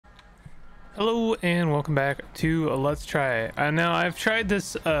Hello and welcome back to Let's Try. Now I've tried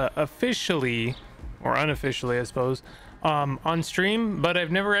this officially or unofficially, I suppose, on stream, but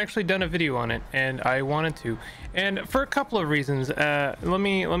I've never actually done a video on it, and I wanted to, and for a couple of reasons. Let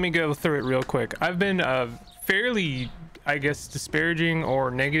me go through it real quick. I've been fairly, I guess, disparaging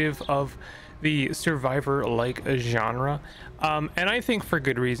or negative of the survivor-like genre, and I think for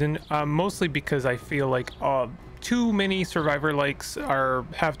good reason, mostly because I feel like too many survivor likes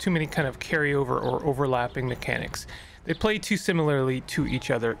have too many kind of carryover or overlapping mechanics. They play too similarly to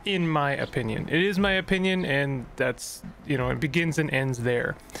each other, in my opinion. It is my opinion, and that's, you know, it begins and ends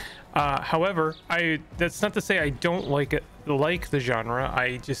there. However, that's not to say I don't like the genre.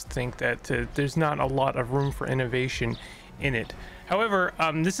 I just think that there's not a lot of room for innovation in it. However,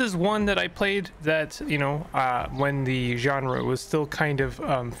 this is one that I played that, you know, when the genre was still kind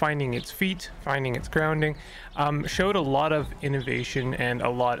of finding its feet, finding its grounding, showed a lot of innovation and a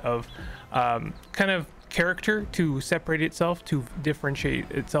lot of kind of character to separate itself, to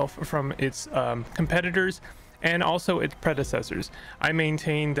differentiate itself from its competitors and also its predecessors. I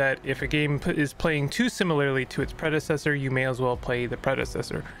maintain that if a game is playing too similarly to its predecessor, you may as well play the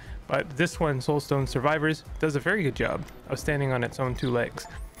predecessor. But this one, Soulstone Survivors, does a very good job of standing on its own two legs.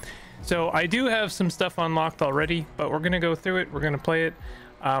 So I do have some stuff unlocked already, but we're gonna go through it. We're gonna play it.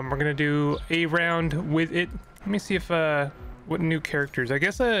 We're gonna do a round with it. Let me see if what new characters. I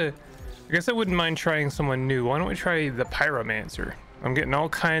guess I wouldn't mind trying someone new. Why don't we try the Pyromancer? I'm getting all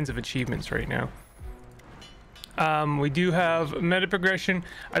kinds of achievements right now. We do have meta progression.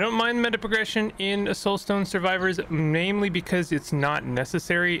 I don't mind meta progression in Soulstone Survivors, mainly because it's not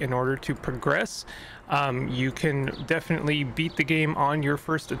necessary in order to progress. You can definitely beat the game on your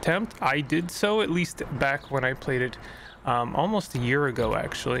first attempt. I did so, at least back when I played it almost a year ago,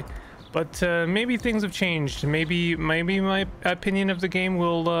 actually. But maybe things have changed. Maybe my opinion of the game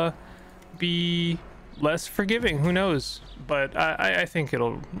will be less forgiving. Who knows? But I think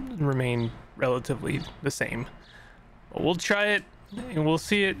it'll remain relatively the same. We'll try it and we'll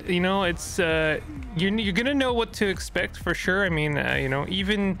see it. You know, it's you're gonna know what to expect for sure. I mean, you know,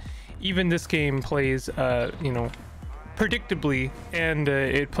 even this game plays you know, predictably, and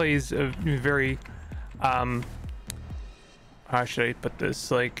it plays a very how should I put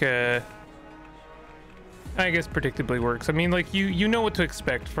this, like I guess predictably works. I mean, like you know what to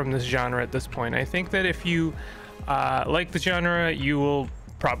expect from this genre at this point. I think that if you like the genre, you will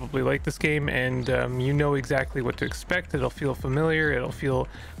probably like this game, and you know exactly what to expect. It'll feel familiar, it'll feel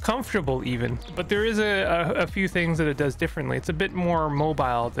comfortable even, but there is a few things that it does differently. It's a bit more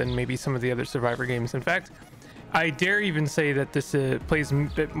mobile than maybe some of the other Survivor games. In fact, I dare even say that this plays a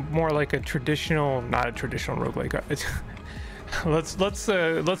bit more like a traditional, not a traditional roguelike.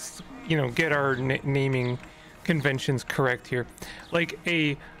 let's you know, get our naming conventions correct here, like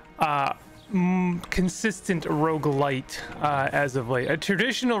a consistent roguelite as of late. A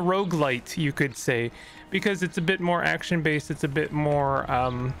traditional roguelite, you could say, because it's a bit more action based, it's a bit more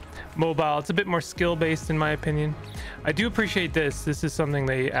mobile, it's a bit more skill based, in my opinion. I do appreciate this. This is something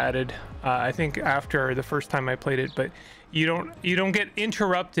they added I think after the first time I played it, but you don't get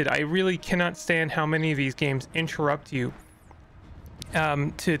interrupted. I really cannot stand how many of these games interrupt you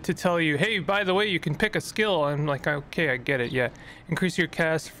to tell you, hey, by the way, you can pick a skill. I'm like, okay, I get it. Yeah, increase your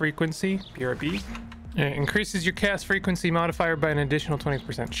cast frequency, PRB. Increases your cast frequency modifier by an additional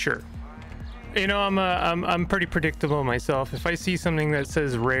 20%. Sure. You know, I'm pretty predictable myself. If I see something that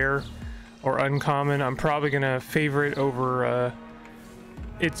says rare or uncommon, I'm probably gonna favor it over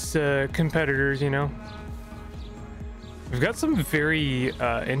its competitors. You know, we've got some very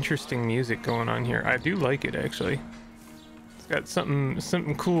interesting music going on here. I do like it, actually. Got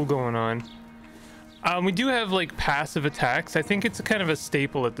something cool going on. We do have like passive attacks. I think it's a kind of a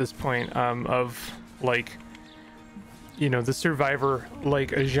staple at this point of, like, you know, the Survivor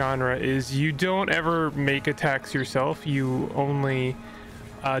like a genre is you don't ever make attacks yourself. You only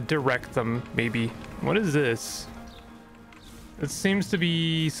direct them. Maybe. What is this? It seems to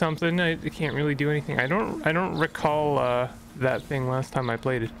be something. I can't really do anything. I don't recall that thing last time I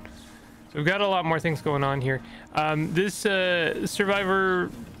played it. So we've got a lot more things going on here. This Survivor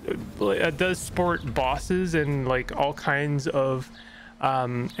does sport bosses and like all kinds of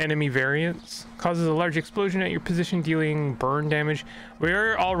enemy variants. Causes a large explosion at your position, dealing burn damage.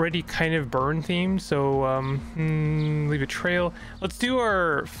 We're already kind of burn themed, so leave a trail. Let's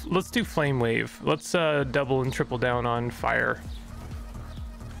do flame wave. Let's double and triple down on fire.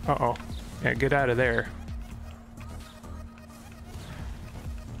 Uh-oh. Yeah, get out of there.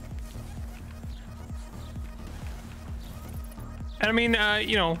 And I mean,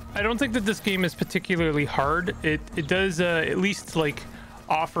 you know, I don't think that this game is particularly hard. It does at least like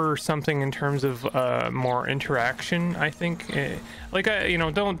offer something in terms of more interaction. I think, like, you know,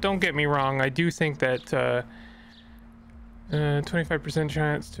 don't get me wrong. I do think that 25%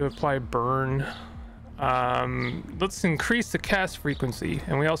 chance to apply burn. Let's increase the cast frequency,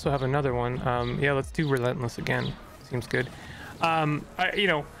 and we also have another one. Yeah, let's do relentless again. Seems good.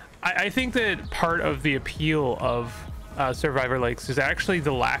 I think that part of the appeal of Survivor likes is actually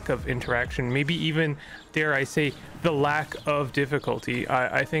the lack of interaction, maybe even, dare I say, the lack of difficulty.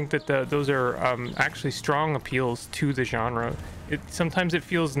 I think that those are actually strong appeals to the genre. Sometimes it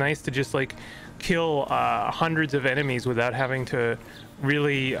feels nice to just like kill hundreds of enemies without having to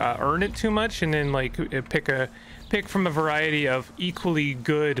really earn it too much, and then like pick from a variety of equally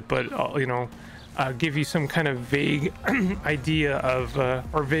good but give you some kind of vague idea of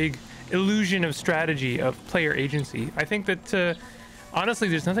or vague illusion of strategy of player agency. I think that honestly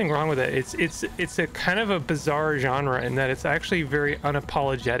there's nothing wrong with it. It's a kind of a bizarre genre in that it's actually very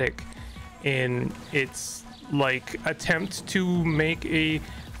unapologetic in its like attempt to make a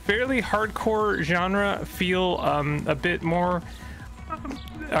fairly hardcore genre feel a bit more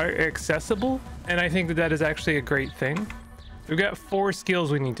accessible, and I think that that is actually a great thing. We've got 4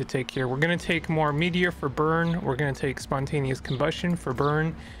 skills we need to take here. We're going to take more meteor for burn. We're going to take spontaneous combustion for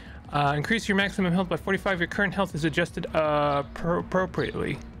burn. Increase your maximum health by 45. Your current health is adjusted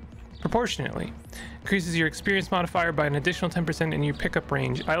proportionately. Increases your experience modifier by an additional 10% in your pickup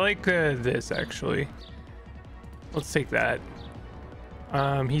range. I like this actually. Let's take that.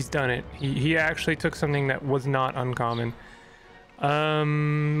 He's done it. He actually took something that was not uncommon.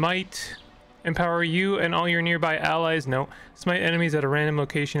 Might empower you and all your nearby allies. No. Smite enemies at a random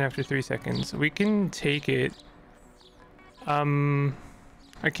location after 3 seconds. We can take it.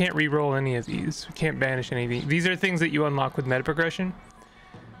 I can't re-roll any of these. We can't banish any of these. These are things that you unlock with meta progression.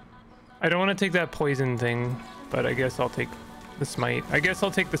 I don't want to take that poison thing, but I guess I'll take the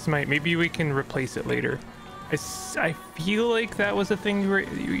smite. Maybe we can replace it later. I feel like that was a thing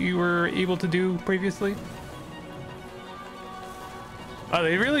you were able to do previously. Oh,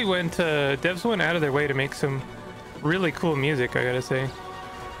 they really went, devs went out of their way to make some really cool music, I gotta say.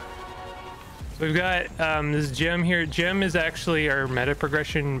 So we've got this gem here. Gem is actually our meta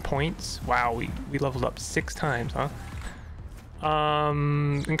progression points. Wow, we leveled up 6 times, huh?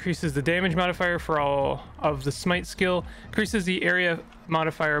 Increases the damage modifier for all of the smite skill. Increases the area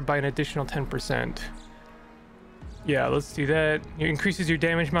modifier by an additional 10%. Yeah, let's do that. It increases your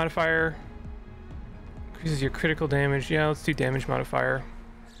damage modifier. Increases your critical damage. Yeah, let's do damage modifier.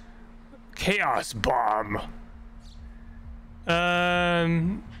 Chaos bomb.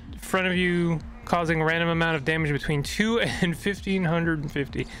 Front of you, causing a random amount of damage between 2 and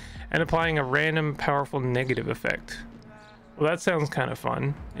 1550, and applying a random powerful negative effect. Well, that sounds kind of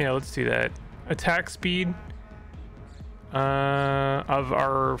fun. Yeah, let's do that. Attack speed of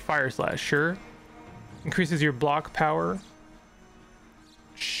our fire slash. Sure. Increases your block power.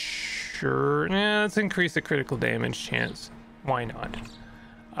 Sure. Yeah, let's increase the critical damage chance. Why not?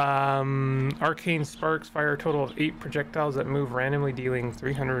 Arcane sparks fire a total of 8 projectiles that move randomly, dealing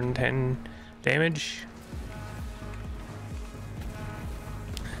 310 damage.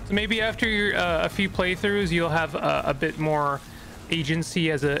 So maybe after your, a few playthroughs, you'll have a bit more agency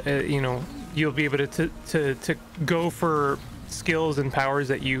as a you'll be able to go for skills and powers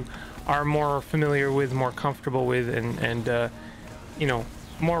that you are more familiar with, more comfortable with, and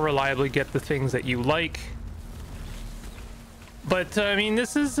more reliably get the things that you like. But I mean,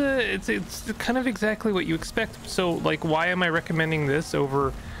 this is it's kind of exactly what you expect. So like, why am I recommending this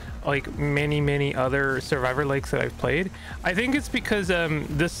over like many other Survivor likes that I've played? I think it's because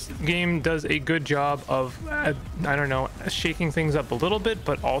this game does a good job of I don't know, shaking things up a little bit,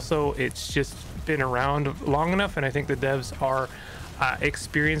 but also it's just been around long enough, and I think the devs are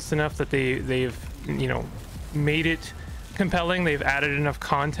experienced enough that they've made it compelling. They've added enough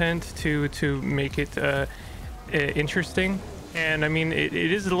content to make it interesting. And I mean, it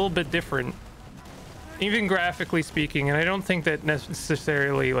is a little bit different, even graphically speaking, and I don't think that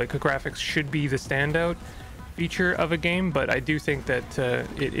necessarily like graphics should be the standout feature of a game, but I do think that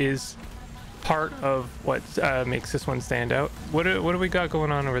it is part of what makes this one stand out. What do we got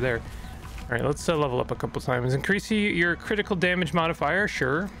going on over there? All right, let's level up a couple times. Increase your critical damage modifier.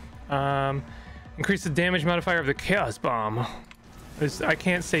 Sure. Increase the damage modifier of the chaos bomb. I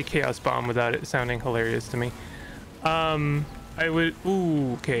can't say chaos bomb without it sounding hilarious to me. I would,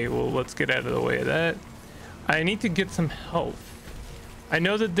 ooh, okay, well, let's get out of the way of that. I need to get some health. I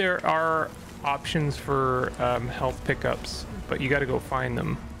know that there are options for health pickups, but you got to go find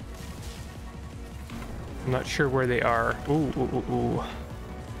them. I'm not sure where they are. Ooh.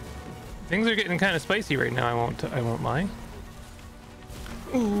 Things are getting kind of spicy right now. I won't lie.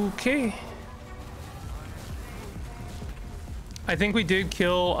 Okay. I think we did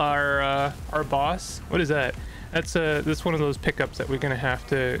kill our boss. What is that? That's one of those pickups that we're gonna have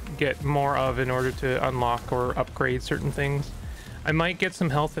to get more of in order to unlock or upgrade certain things. I might get some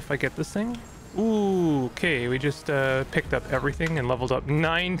health if I get this thing. Ooh, okay, we just picked up everything and leveled up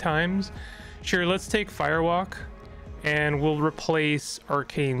 9 times. Sure, let's take Firewalk and we'll replace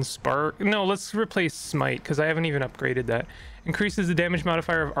Arcane Spark. No, let's replace Smite because I haven't even upgraded that. Increases the damage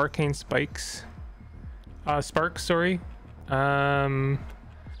modifier of Arcane Sparks, sorry.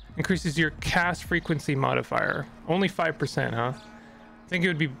 Increases your cast frequency modifier. Only 5%, huh? I think it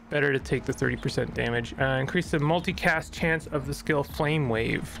would be better to take the 30% damage. Increase the multicast chance of the skill Flame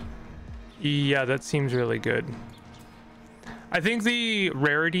Wave. Yeah, that seems really good. I think the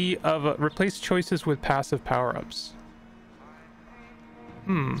rarity of replace choices with passive power-ups.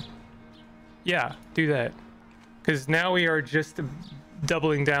 Yeah, do that. Because now we are just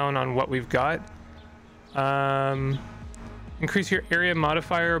doubling down on what we've got. Increase your area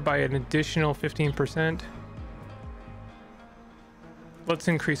modifier by an additional 15%. Let's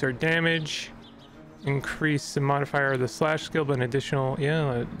increase our damage. Increase the modifier of the slash skill by an additional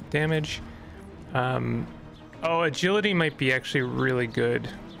damage. Oh, agility might be actually really good.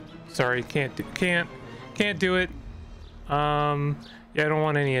 Sorry, can't do it. Yeah, I don't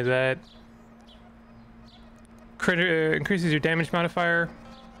want any of that. Increases your damage modifier.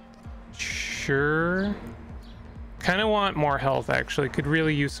 Sure. Kind of want more health, actually. Could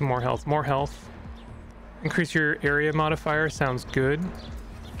really use some more health. More health. Increase your area modifier. Sounds good.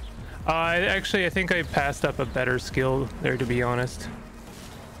 I think I passed up a better skill there, to be honest.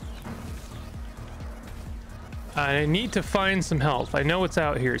 I need to find some health. I know it's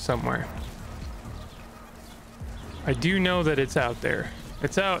out here somewhere. I do know that it's out there.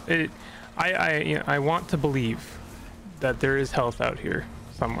 It's out. I want to believe that there is health out here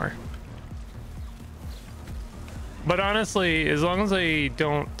somewhere. But honestly, as long as I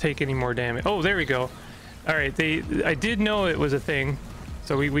don't take any more damage. Oh, there we go. All right, I did know it was a thing,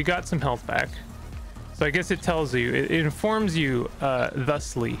 so we got some health back. So I guess it tells you, it informs you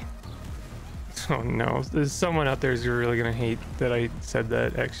thusly. Oh no, there's someone out there who's really gonna hate that I said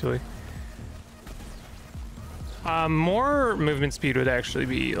that, actually. More movement speed would actually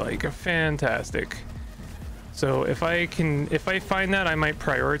be like a fantastic. So if I find that, I might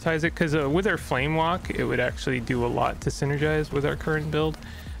prioritize it, because with our flame walk, it would actually do a lot to synergize with our current build.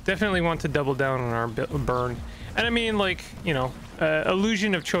 Definitely want to double down on our burn. And I mean, like, you know,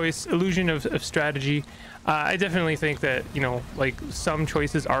 illusion of choice, illusion of strategy. I definitely think that, you know, like, some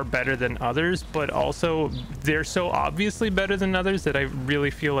choices are better than others, but also they're so obviously better than others that I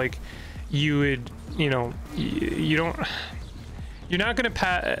really feel like you would, you know, you're not going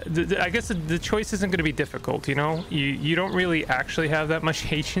to I guess the choice isn't going to be difficult, you know. You don't really actually have that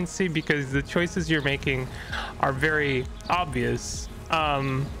much agency because the choices you're making are very obvious.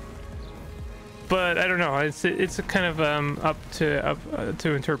 But I don't know, it's a kind of up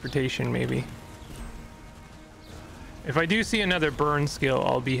to interpretation, maybe. If I do see another burn skill,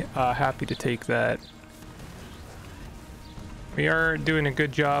 I'll be happy to take that. We are doing a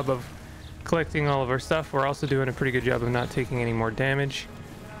good job of collecting all of our stuff. We're also doing a pretty good job of not taking any more damage.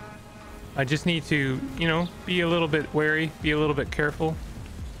 I just need to, you know, be a little bit wary, be a little bit careful.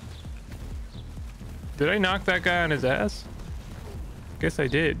 Did I knock that guy on his ass? Guess I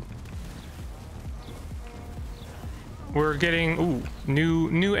did. We're getting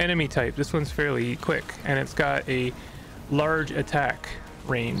new enemy type. This one's fairly quick and it's got a large attack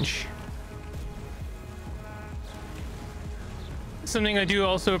range. Something I do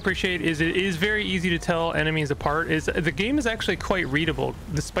also appreciate is it is very easy to tell enemies apart. The game is actually quite readable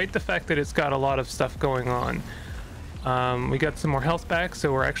despite the fact that it's got a lot of stuff going on. We got some more health back,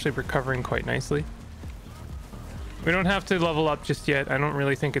 so we're actually recovering quite nicely. We don't have to level up just yet. I don't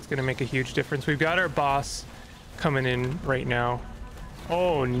really think it's going to make a huge difference. We've got our boss coming in right now.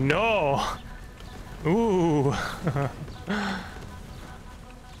 Oh no. Ooh.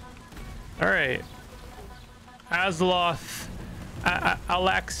 All right, Asloth,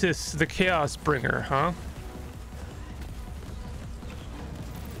 Alaxis the Chaos Bringer, huh?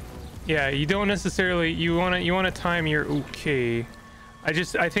 Yeah, you don't necessarily, you want to time your, okay.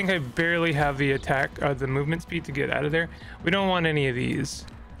 I think I barely have the attack, the movement speed to get out of there. We don't want any of these.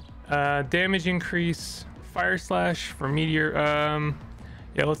 Damage increase, fire slash for meteor.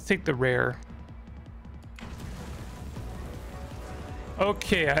 Yeah, let's take the rare.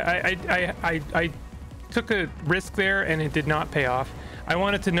 Okay, I took a risk there and it did not pay off. I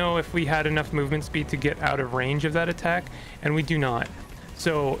wanted to know if we had enough movement speed to get out of range of that attack, and we do not.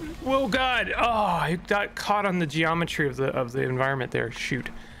 So, oh god, oh, I got caught on the geometry of the environment there.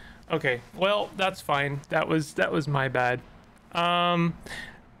 Shoot. Okay, well, that's fine. That was my bad.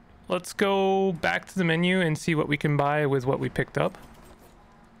 Let's go back to the menu and see what we can buy with what we picked up.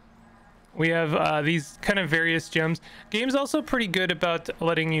 We have these kind of various gems. Game's also pretty good about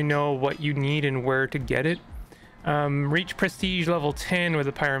letting you know what you need and where to get it. Reach prestige level 10 with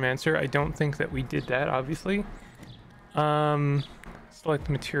a pyromancer. I don't think that we did that, obviously.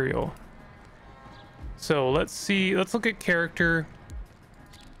 Select material. So let's see, let's look at character.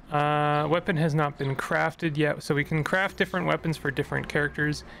 Weapon has not been crafted yet, so we can craft different weapons for different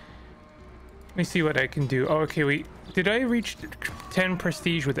characters. Let me see what I can do. Oh, okay, did I reach 10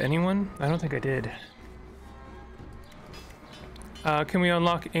 prestige with anyone? I don't think I did. Can we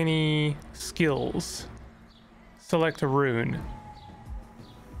unlock any skills? Select a rune.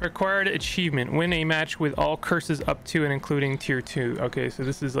 Required achievement. Win a match with all curses up to and including tier 2. Okay, so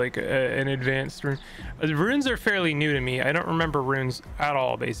this is like an advanced rune. The runes are fairly new to me. I don't remember runes at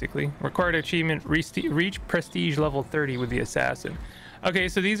all, basically. Required achievement. Reach prestige level 30 with the assassin. Okay,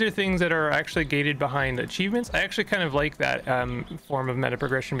 so these are things that are actually gated behind achievements. I actually kind of like that form of meta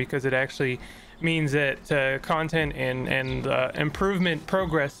progression because it actually means that content and improvement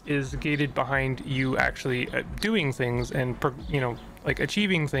progress is gated behind you actually doing things and you know, like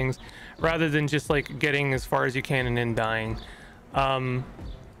achieving things rather than just like getting as far as you can and then dying. Let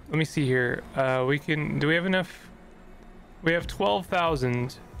me see here. Do we have enough? We have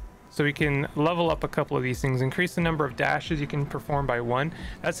 12,000. So we can level up a couple of these things, increase the number of dashes you can perform by 1.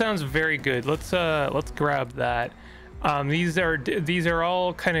 That sounds very good. Let's grab that. These are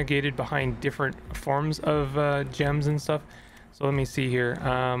all kind of gated behind different forms of gems and stuff. So let me see here.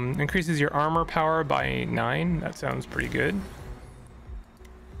 Increases your armor power by 9. That sounds pretty good.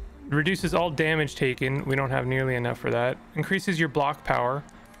 Reduces all damage taken. We don't have nearly enough for that. Increases your block power.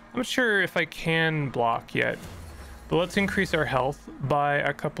 I'm not sure if I can block yet. But let's increase our health by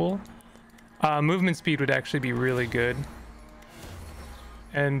a couple. Movement speed would actually be really good.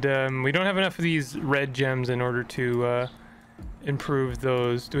 And we don't have enough of these red gems in order to improve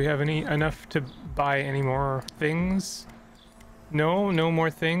those. Do we have enough to buy any more things? No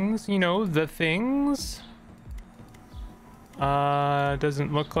more things. You know, the things.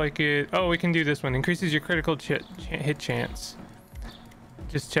 Doesn't look like it. Oh, we can do this one. Increases your critical hit chance.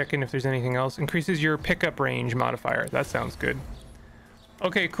 Just checking if there's anything else. Increases your pickup range modifier. That sounds good.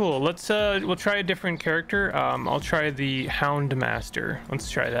 Okay, cool. Let's we'll try a different character. I'll try the Hound Master.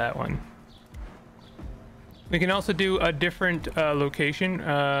 Let's try that one. We can also do a different location.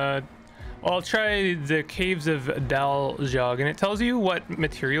 I'll try the Caves of Daljog, and it tells you what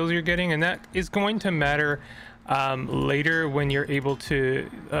materials you're getting, and that is going to matter later when you're able to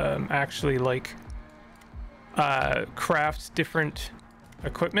actually like craft different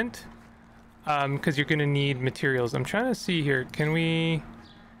equipment, because you're gonna need materials. I'm trying to see here. Can we?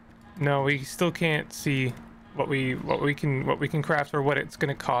 No, we still can't see what we can craft or what it's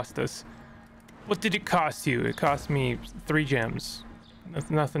gonna cost us. What did it cost you? It cost me 3 gems.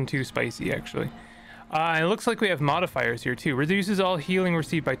 That's nothing too spicy, actually. It looks like we have modifiers here too. Reduces all healing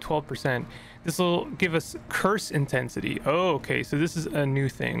received by 12%. This will give us curse intensity. Oh, okay, so this is a new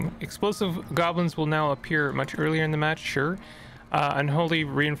thing. Explosive goblins will now appear much earlier in the match. Sure. Unholy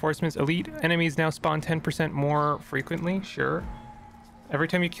reinforcements. Elite enemies now spawn 10% more frequently. Sure. Every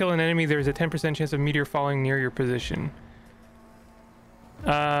time you kill an enemy, there's a 10% chance of meteor falling near your position.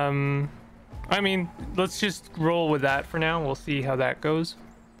 I mean, let's just roll with that for now. We'll see how that goes.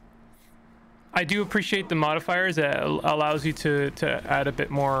 I do appreciate the modifiers. That allows you to add a bit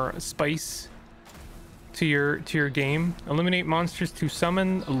more spice to your game. Eliminate monsters to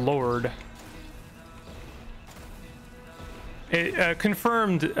summon Lord. It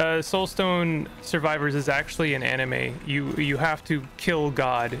confirmed Soulstone Survivors is actually an anime. You have to kill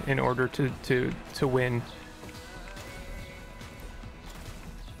God in order to win.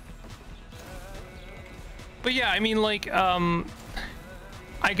 But yeah, I mean, like,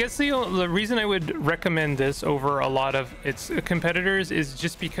 I guess the reason I would recommend this over a lot of its competitors is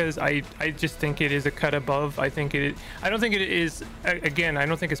just because I just think it is a cut above. I don't think it is, again, I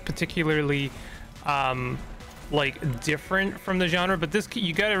don't think it's particularly like different from the genre, but this,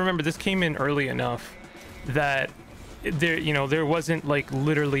 you got to remember, this came in early enough that there wasn't like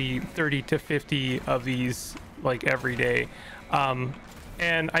literally 30 to 50 of these like every day.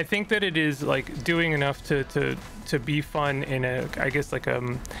 And I think that it is like doing enough to be fun in a, I guess, like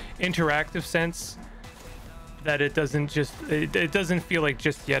interactive sense, that it doesn't just it doesn't feel like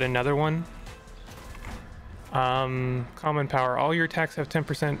just yet another one. Common power. All your attacks have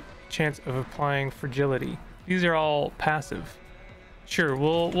 10% chance of applying fragility. These are all passive. Sure,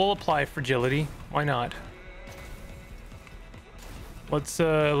 we'll apply fragility. Why not?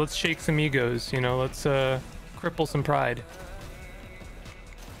 Let's shake some egos, you know, let's cripple some pride.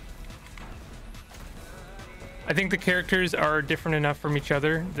 I think the characters are different enough from each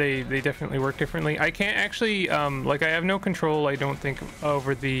other. They definitely work differently. I can't actually like I have no control, I don't think,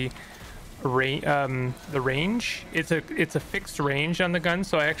 over the range. It's a fixed range on the gun,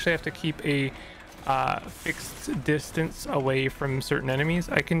 so I actually have to keep a fixed distance away from certain enemies.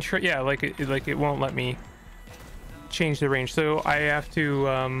 I can yeah, like it won't let me change the range, so I have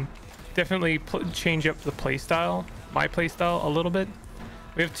to definitely change up the playstyle, my playstyle a little bit.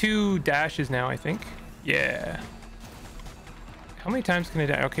 We have 2 dashes now, I think. Yeah. How many times can I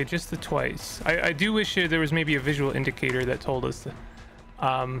die? Okay, just the twice. I do wish there was maybe a visual indicator that told us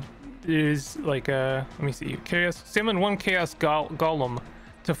there's like a, let me see, chaos, summon 1 chaos golem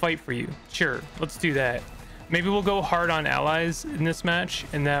to fight for you. Sure, let's do that. Maybe we'll go hard on allies in this match,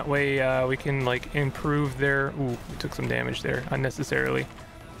 and that way we can like improve their, ooh, we took some damage there unnecessarily.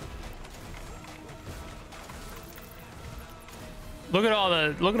 Look at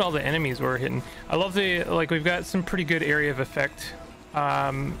all the enemies we're hitting. I love the, like, we've got some pretty good area of effect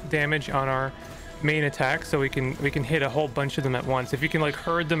damage on our main attack, so we can hit a whole bunch of them at once. If you can like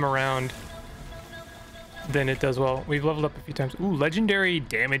herd them around, then it does well. We've leveled up a few times. Ooh, legendary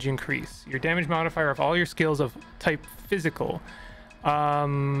damage increase. Your damage modifier of all your skills of type physical.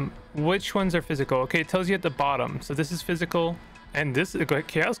 Which ones are physical? Okay, it tells you at the bottom. So this is physical, and this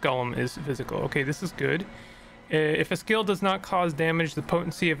chaos golem is physical. Okay, this is good. If a skill does not cause damage, the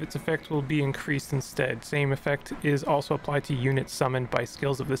potency of its effect will be increased instead. Same effect is also applied to units summoned by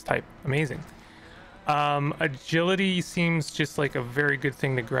skills of this type. Amazing. Agility seems just like a very good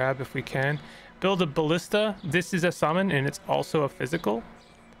thing to grab if we can. Build a ballista. This is a summon, and it's also a physical.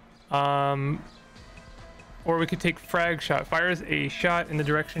 Or we could take frag shot. Fires a shot in the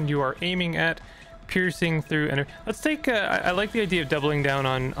direction you are aiming at, piercing through. And let's take. I like the idea of doubling down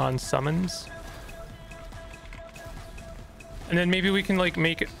on summons. And then maybe we can like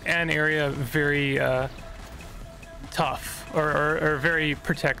make an area very tough or very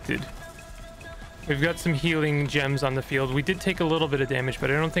protected. We've got some healing gems on the field. We did take a little bit of damage, but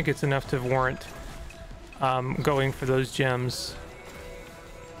I don't think it's enough to warrant going for those gems.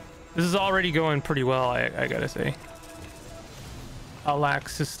 This is already going pretty well, I gotta say.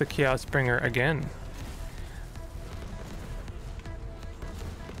 Alaxis the Chaos Bringer again.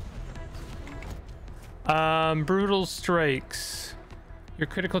 Brutal strikes. Your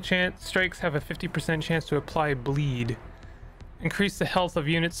critical strikes have a 50% chance to apply bleed. Increase the health of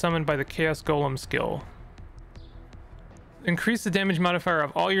units summoned by the Chaos Golem skill. Increase the damage modifier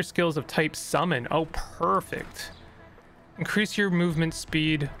of all your skills of type summon. Oh, perfect. Increase your movement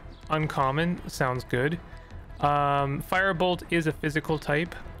speed. Uncommon. Sounds good. Firebolt is a physical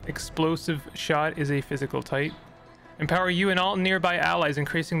type. Explosive shot is a physical type. Empower you and all nearby allies,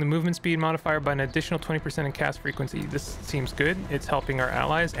 increasing the movement speed modifier by an additional 20% in cast frequency. This seems good. It's helping our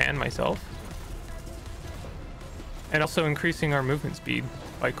allies and myself. And also increasing our movement speed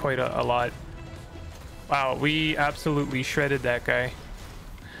by quite a lot. Wow, we absolutely shredded that guy.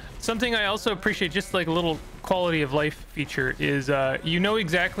 Something I also appreciate, just like a little quality of life feature, is you know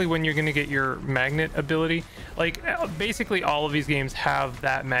exactly when you're going to get your magnet ability. Like basically all of these games have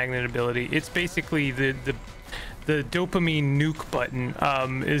that magnet ability. It's basically the dopamine nuke button.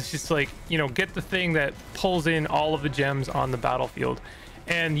 Is just like, you know, get the thing that pulls in all of the gems on the battlefield,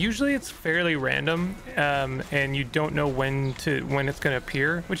 and usually it's fairly random, and you don't know when it's going to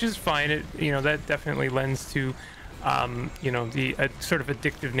appear, which is fine. It, you know, that definitely lends to you know, the sort of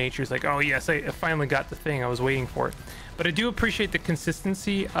addictive nature. Is like, oh yes, I finally got the thing, I was waiting for it. But I do appreciate the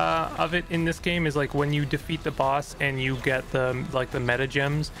consistency of it in this game. Is like when you defeat the boss and you get the meta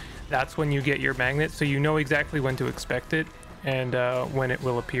gems, that's when you get your magnet, so you know exactly when to expect it and when it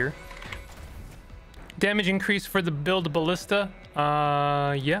will appear. Damage increase for the build ballista.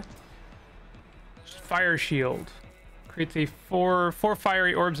 Yeah. Fire shield creates a four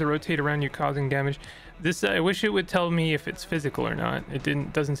fiery orbs that rotate around you, causing damage. This I wish it would tell me if it's physical or not.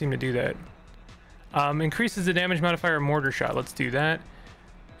 It doesn't seem to do that. Increases the damage modifier of mortar shot. Let's do that.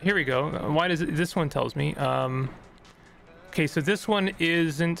 Here we go. Why does this one tells me? Okay, so this one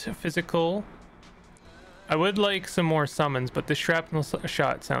isn't physical. I would like some more summons, but the shrapnel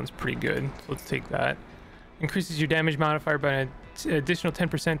shot sounds pretty good. So let's take that. Increases your damage modifier by an additional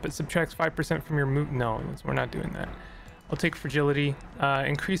 10%, but subtracts 5% from your move. No, we're not doing that. I'll take fragility.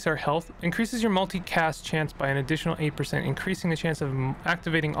 Increase our health. Increases your multicast chance by an additional 8%, increasing the chance of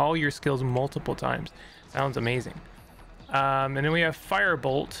activating all your skills multiple times. Sounds amazing. And then we have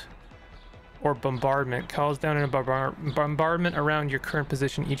Firebolt. or bombardment. Calls down in a bombardment around your current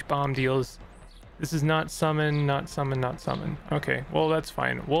position. Each bomb deals. This is not summon, not summon, not summon. Okay, well that's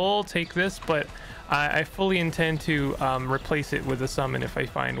fine. We'll take this, but I fully intend to replace it with a summon if I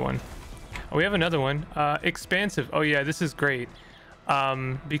find one. Oh, we have another one. Expansive. Oh yeah, this is great.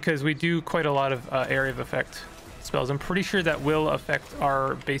 Because we do quite a lot of area of effect spells. I'm pretty sure that will affect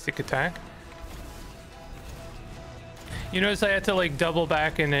our basic attack. You notice I had to like double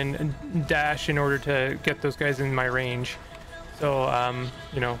back and then dash in order to get those guys in my range. So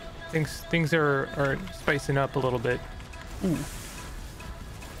you know, things are spicing up a little bit. Ooh.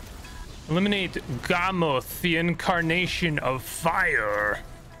 Eliminate Gamoth, the incarnation of fire.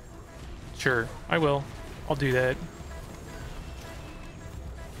 Sure, I will. I'll do that.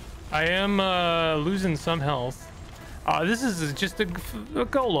 I am losing some health. This is just a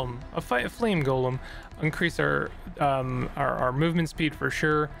golem, a flame golem. Increase our movement speed for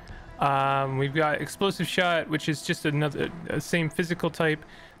sure. We've got explosive shot, which is just another same physical type.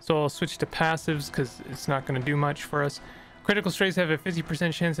 So I'll switch to passives because it's not going to do much for us. Critical strikes have a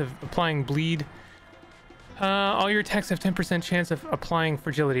 50% chance of applying bleed. All your attacks have 10% chance of applying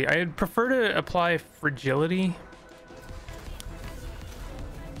fragility. I'd prefer to apply fragility.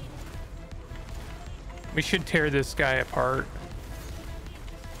 We should tear this guy apart.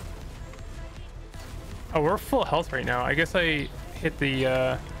 Oh, we're full health right now. I guess I hit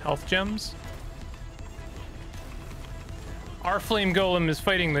the health gems. Our flame golem is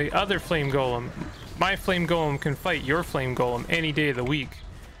fighting the other flame golem. My flame golem can fight your flame golem any day of the week.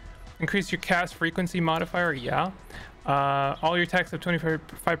 Increase your cast frequency modifier. Yeah. All your attacks have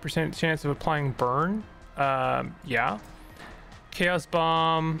 25% chance of applying burn. Yeah. Chaos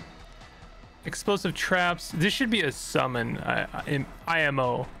bomb. Explosive traps. This should be a summon in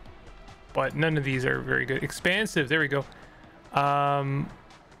IMO, but none of these are very good. Expansive. There we go.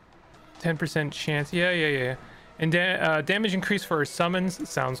 10% chance. Yeah. And damage increase for summons.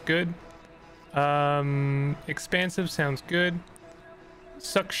 Sounds good. Expansive sounds good.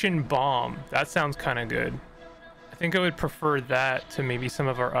 Suction bomb. That sounds kind of good. I think I would prefer that to maybe some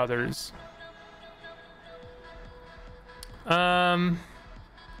of our others.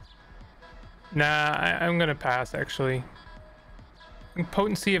 Nah, I'm gonna pass actually.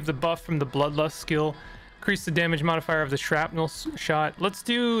 Potency of the buff from the Bloodlust skill. Increase the damage modifier of the shrapnel shot. Let's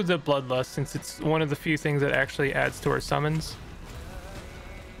do the Bloodlust since it's one of the few things that actually adds to our summons.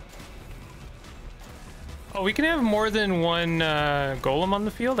 Oh, we can have more than one golem on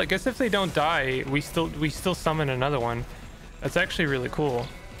the field. I guess if they don't die, we still summon another one. That's actually really cool.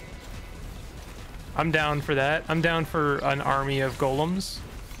 I'm down for that. I'm down for an army of golems.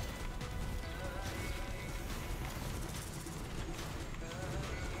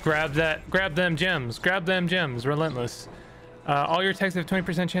 Grab them gems, relentless. All your attacks have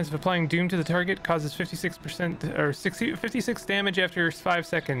 20% chance of applying doom to the target, causes 56% or 56 damage after 5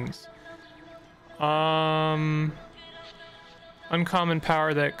 seconds. Uncommon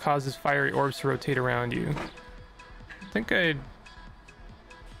power that causes fiery orbs to rotate around you.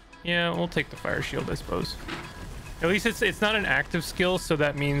 Yeah, we'll take the fire shield, I suppose. At least it's not an active skill, so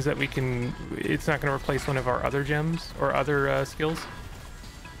that means that it's not going to replace one of our other gems or other skills.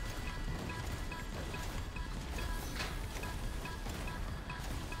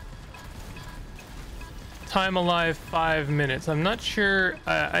 Time alive 5 minutes. I'm not sure.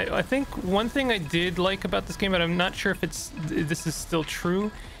 I think one thing I did like about this game, but I'm not sure if this is still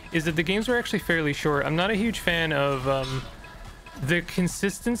true, is that the games were actually fairly short. I'm not a huge fan of the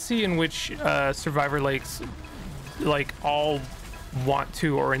consistency in which Survivor Lakes all want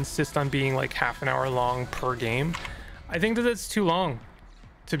to or insist on being like half an hour long per game. I think that that's too long,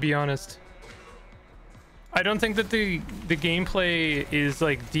 to be honest. I don't think that the gameplay is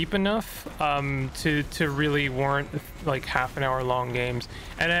like deep enough to really warrant like half an hour long games.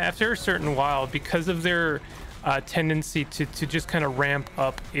 And after a certain while, because of their tendency to just kind of ramp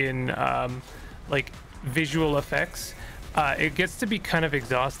up in like visual effects, it gets to be kind of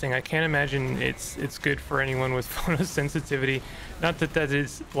exhausting. I can't imagine it's good for anyone with photosensitivity. Not that that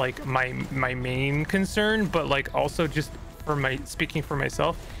is like my main concern, but like also just for speaking for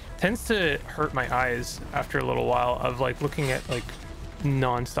myself, tends to hurt my eyes after a little while of like looking at like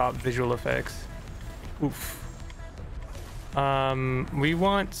non-stop visual effects. Oof. We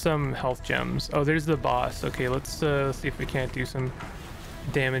want some health gems. Oh, there's the boss. Okay, let's see if we can't do some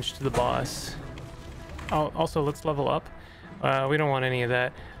damage to the boss. Oh, also let's level up. We don't want any of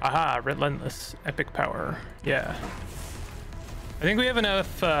that. Aha, relentless epic power. Yeah, I think we have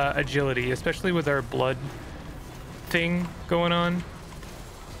enough agility, especially with our blood thing going on.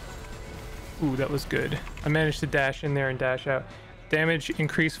 Ooh, that was good. I managed to dash in there and dash out. damage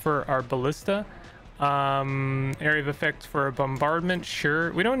increase for our ballista. Area of effect for a bombardment,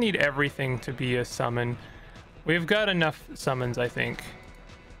 sure. We don't need everything to be a summon. We've got enough summons, I think.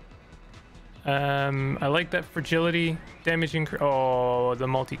 I like that fragility damage increase. Oh, the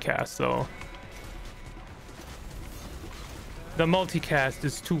multicast though. The multicast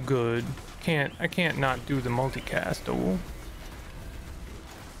is too good. I can't not do the multicast though.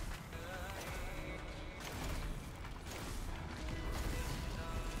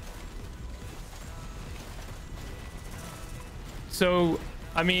 So,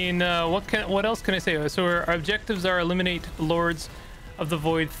 I mean, what else can I say? So our objectives are eliminate Lords of the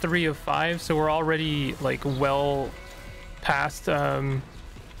Void 3 of 5. So we're already like well past.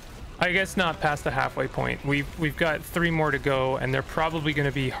 I guess not past the halfway point. We've got 3 more to go, and they're probably going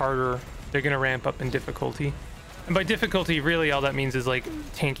to be harder. They're going to ramp up in difficulty, and by difficulty, really all that means is like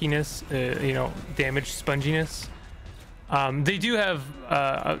tankiness, you know, damage sponginess. They do have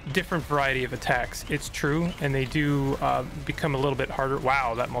a different variety of attacks, it's true, and they do become a little bit harder.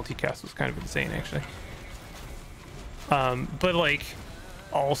 Wow, that multicast was kind of insane, actually. But like,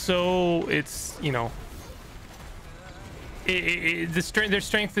 also, it's, you know, their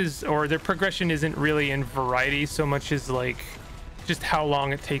strength is, or their progression isn't really in variety so much as like just how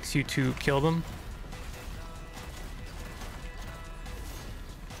long it takes you to kill them.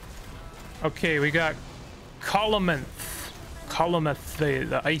 Okay, we got Colomanth,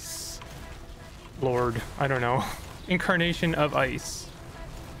 the ice lord. I don't know. Incarnation of ice.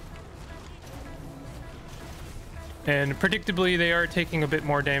 And predictably, they are taking a bit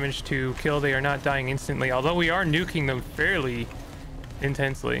more damage to kill. They are not dying instantly, although we are nuking them fairly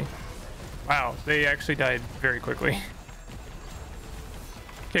intensely. Wow, they actually died very quickly.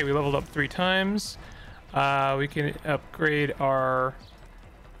 Okay, we leveled up 3 times. We can upgrade our...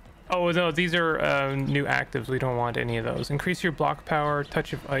 Oh, no, these are new actives. We don't want any of those. Increase your block power,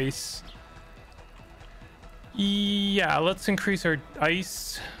 touch of ice. Yeah, let's increase our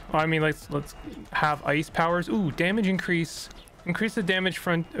ice. I mean, let's have ice powers. Ooh, damage increase. Increase the damage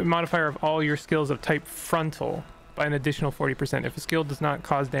modifier of all your skills of type frontal by an additional 40% if a skill does not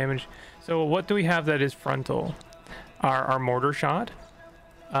cause damage. So what do we have that is frontal? Our mortar shot,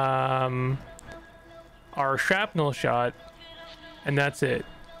 our shrapnel shot, and that's it.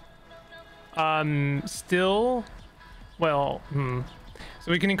 Still, well, so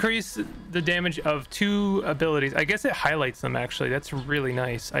we can increase the damage of 2 abilities. I guess it highlights them, actually. That's really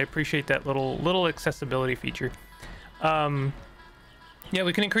nice. I appreciate that little accessibility feature. Yeah,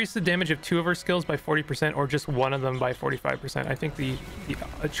 we can increase the damage of 2 of our skills by 40% or just one of them by 45%. I think the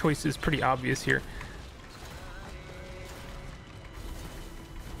choice is pretty obvious here.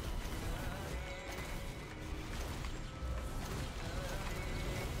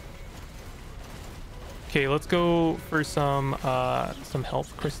 Okay, let's go for some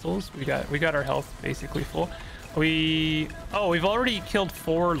health crystals. We got our health basically full. We've already killed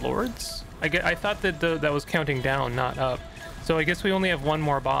 4 lords. I thought that that was counting down, not up. So I guess we only have 1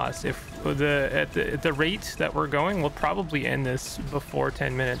 more boss. If at the rate that we're going, we'll probably end this before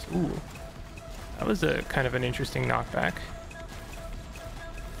 10 minutes. Ooh, that was a kind of an interesting knockback.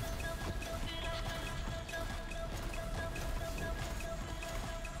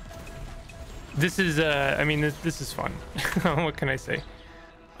 This is I mean, this is fun. What can I say?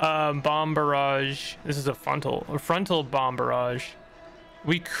 Bomb barrage. This is a frontal bomb barrage.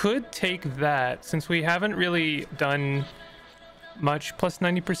 We could take that since we haven't really done much. Plus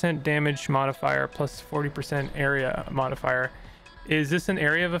 90% damage modifier, plus 40% area modifier. Is this an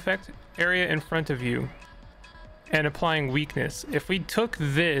area of effect? Area in front of you and applying weakness. If we took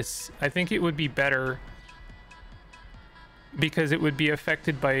this, I think it would be better because it would be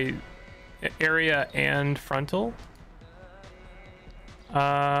affected by area and frontal.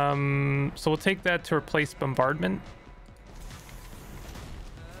 So we'll take that to replace bombardment.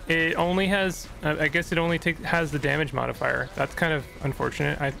 It only has, I guess it only has the damage modifier. That's kind of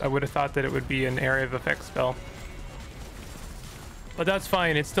unfortunate. I would have thought that it would be an area of effect spell, but that's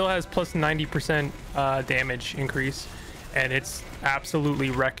fine. It still has plus 90% damage increase, and it's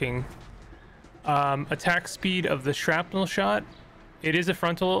absolutely wrecking. Attack speed of the shrapnel shot. It is a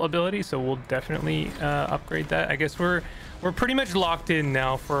frontal ability, so we'll definitely upgrade that. I guess we're pretty much locked in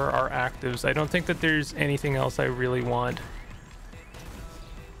now for our actives. I don't think that there's anything else I really want.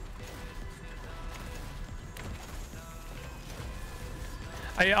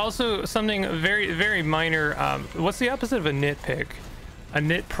 I also, something very, very minor, what's the opposite of a nitpick? A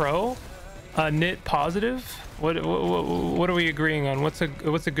nit pro? A nit positive? What are we agreeing on? What's a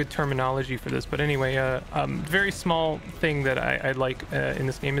good terminology for this? But anyway, very small thing that I like in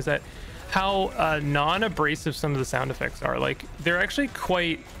this game is that how non-abrasive some of the sound effects are. Like, they're actually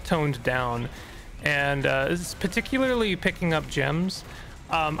quite toned down, and this is particularly picking up gems.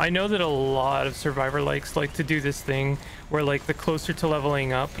 I know that a lot of Survivor likes like to do this thing where, like, the closer to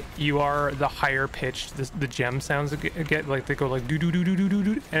leveling up you are, the higher pitched the gem sounds get. Like, they go like do do do do do do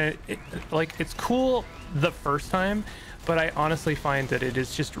do, and like, it's cool the first time, but I honestly find that it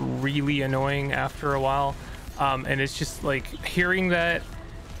is just really annoying after a while. And it's just like, hearing that,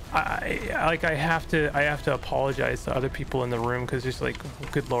 I have to apologize to other people in the room, because it's like,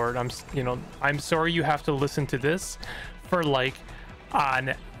 good lord, I'm sorry you have to listen to this for like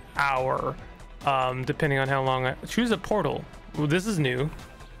an hour, depending on how long. I choose a portal. Well, this is new.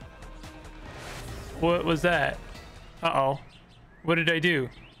 What was that? Uh-oh, what did I do?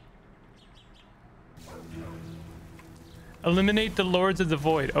 Eliminate the Lords of the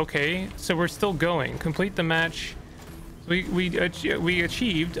Void. Okay, so we're still going. Complete the match. We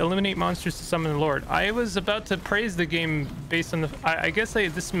achieved eliminate monsters to summon the Lord. I was about to praise the game based on the I guess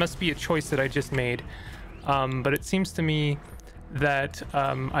this must be a choice that I just made, but it seems to me that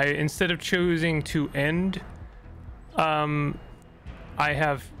I, instead of choosing to end, I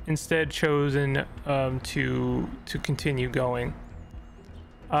have instead chosen to continue going.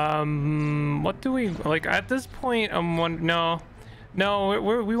 What do we like at this point? No,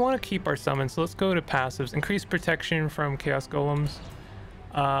 we want to keep our summons, so let's go to passives. Increase protection from chaos golems.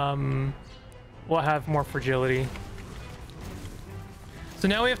 We'll have more fragility. So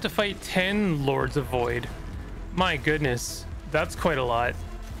now we have to fight 10 Lords of Void. My goodness, that's quite a lot.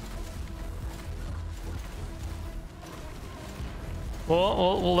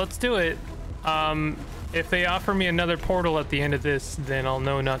 Well, let's do it. If they offer me another portal at the end of this, then I'll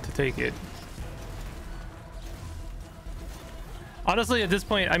know not to take it. Honestly, at this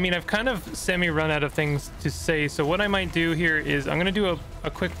point, I mean, I've kind of semi-run out of things to say, so what I might do here is I'm gonna do a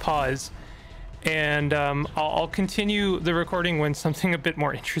quick pause, and I'll continue the recording when something a bit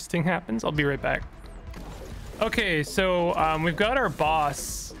more interesting happens. I'll be right back. Okay, so we've got our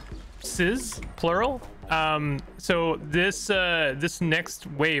bosses, plural. So this next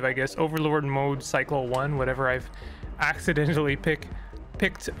wave, I guess, Overlord mode cycle 1, whatever I've accidentally picked,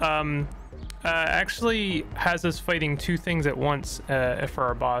 actually has us fighting two things at once for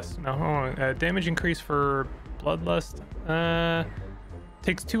our boss. Now, hold on. Damage increase for Bloodlust.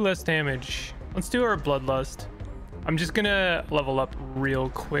 Takes 2 less damage. Let's do our Bloodlust. I'm just gonna level up real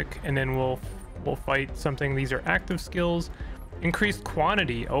quick, and then we'll fight something. These are active skills. Increased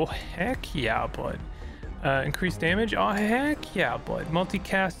quantity. Oh, heck yeah, bud. Increased damage. Oh, heck yeah, bud.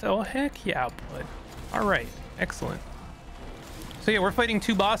 Multicast. Oh, heck yeah, bud. All right, excellent. So yeah, we're fighting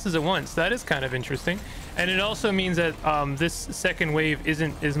 2 bosses at once. That is kind of interesting, and it also means that this second wave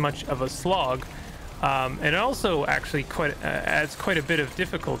isn't as much of a slog, and it also actually adds quite a bit of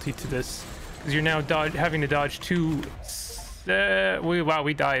difficulty to this, because you're now having to dodge 2. Wow,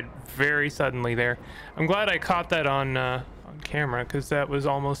 we died very suddenly there. I'm glad I caught that on camera, because that was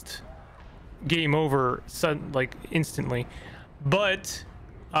almost game over, like instantly. But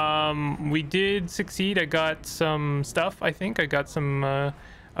we did succeed. I got some stuff. I think I got some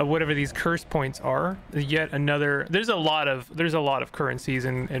whatever these curse points are. Yet another. There's a lot of currencies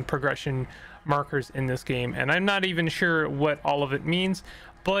and progression markers in this game, and I'm not even sure what all of it means.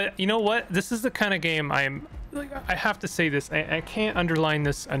 But you know what? This is the kind of game I have to say this. I can't underline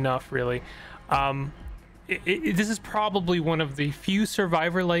this enough, really. This is probably one of the few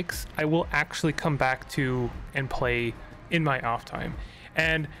Survivor likes I will actually come back to and play in my off time.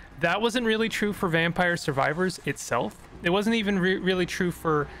 And that wasn't really true for Vampire Survivors itself. It wasn't even really true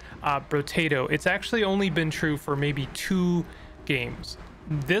for Brotato. It's actually only been true for maybe 2 games.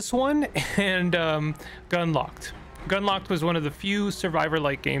 This one and Gunlocked. Gunlocked was one of the few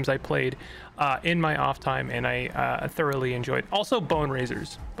Survivor-like games I played in my off time, and I thoroughly enjoyed. Also, Bone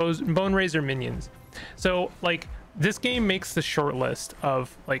Razor Minions. So, like, this game makes the short list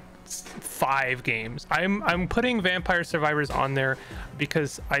of like 5 games. I'm putting Vampire Survivors on there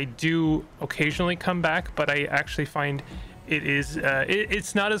because I do occasionally come back, but I actually find it is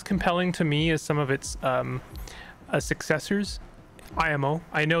it's not as compelling to me as some of its successors. IMO.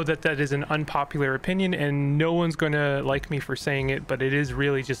 I know that is an unpopular opinion, and no one's going to like me for saying it, but it is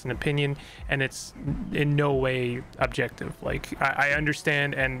really just an opinion, and it's in no way objective. Like, I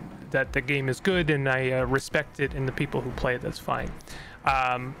understand and that the game is good, and I respect it, and the people who play it, that's fine.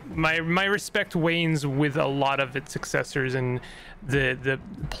 My respect wanes with a lot of its successors and the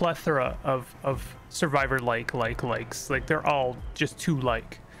plethora of Survivor likes. Like, they're all just too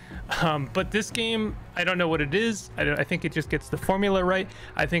like. But this game, I don't know what it is. I think it just gets the formula right.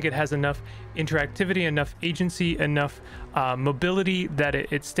 I think it has enough interactivity, enough agency, enough mobility that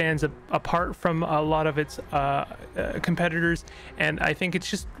it stands apart from a lot of its competitors, and I think it's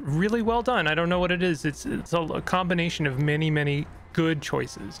just really well done. I don't know what it is. It's a combination of many good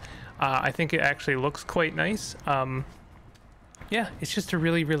choices. I think it actually looks quite nice. Yeah, it's just a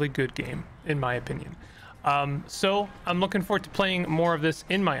really good game in my opinion. So I'm looking forward to playing more of this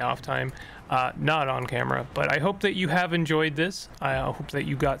in my off time, not on camera, but I hope that you have enjoyed this. I hope that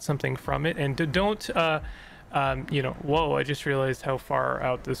you got something from it, and don't you know, whoa, I just realized how far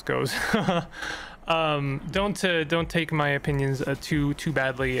out this goes. Don't take my opinions too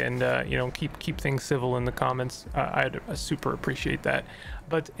badly, and you know, keep things civil in the comments. I'd super appreciate that.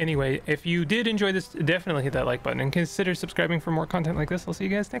 But anyway, if you did enjoy this, definitely hit that like button and consider subscribing for more content like this. I'll see you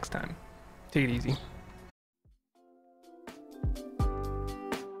guys next time. Take it easy.